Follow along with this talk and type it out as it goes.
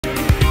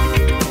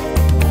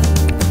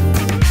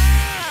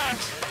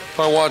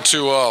I want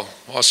to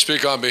I'll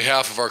speak on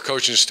behalf of our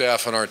coaching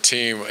staff and our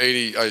team.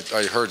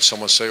 I heard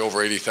someone say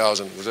over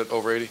 80,000. Was it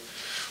over 80?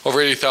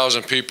 Over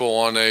 80,000 people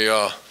on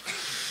a,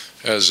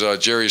 as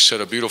Jerry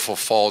said, a beautiful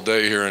fall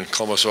day here in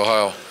Columbus,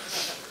 Ohio.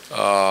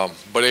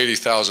 But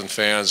 80,000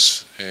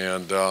 fans,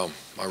 and I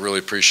really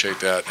appreciate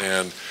that.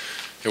 And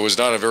it was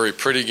not a very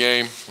pretty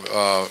game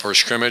or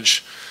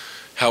scrimmage.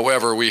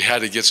 However, we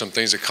had to get some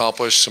things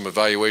accomplished, some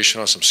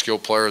evaluation on some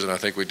skilled players, and I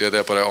think we did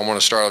that. But I want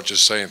to start off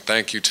just saying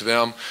thank you to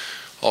them.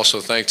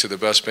 Also, thank to the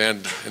best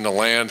band in the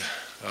land,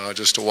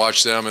 just to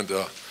watch them and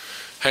to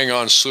hang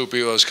on Sloopy.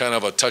 It was kind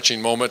of a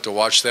touching moment to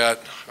watch that.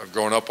 I've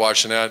grown up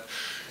watching that.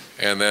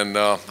 And then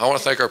I want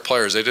to thank our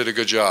players. They did a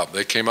good job.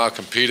 They came out,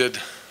 competed.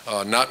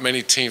 Not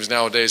many teams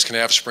nowadays can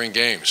have spring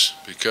games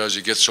because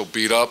you get so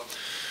beat up.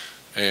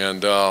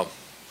 And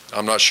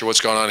I'm not sure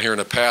what's gone on here in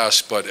the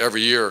past, but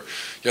every year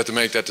you have to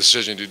make that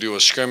decision to do a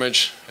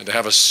scrimmage, and to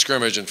have a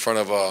scrimmage in front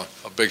of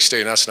a big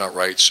stadium, that's not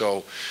right.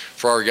 So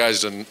for our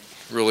guys to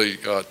really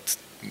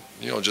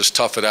just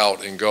tough it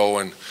out and go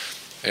and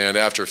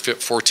after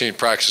 14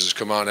 practices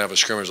come out and have a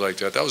scrimmage like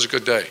that, that was a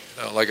good day.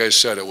 Like I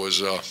said, it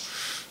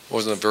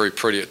wasn't very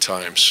pretty at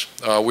times.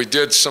 We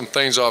did some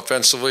things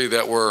offensively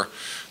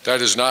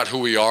that is not who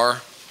we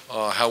are.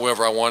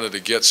 However, I wanted to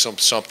get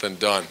something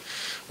done.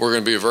 We're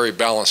going to be a very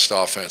balanced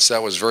offense.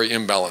 That was very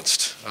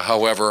imbalanced.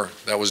 However,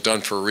 that was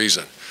done for a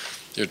reason.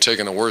 You're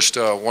taking the worst,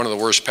 one of the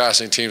worst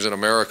passing teams in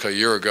America a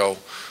year ago,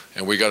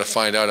 and we got to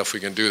find out if we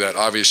can do that.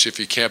 Obviously, if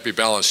you can't be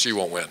balanced, you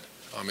won't win.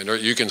 I mean,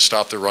 you can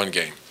stop the run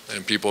game,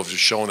 and people have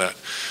just shown that.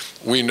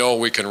 We know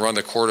we can run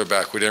the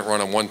quarterback. We didn't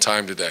run him one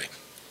time today.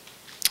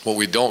 What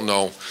we don't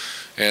know,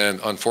 and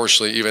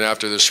unfortunately, even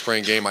after this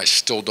spring game, I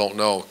still don't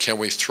know, can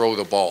we throw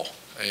the ball?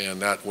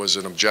 And that was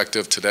an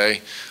objective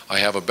today. I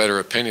have a better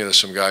opinion of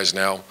some guys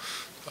now.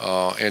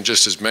 And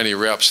just as many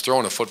reps,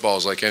 throwing a football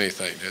is like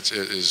anything. It's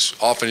as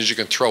often as you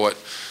can throw it,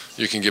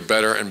 you can get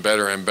better and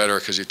better and better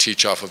because you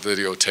teach off of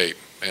videotape.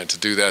 And to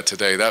do that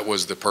today, that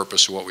was the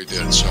purpose of what we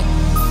did.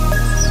 So.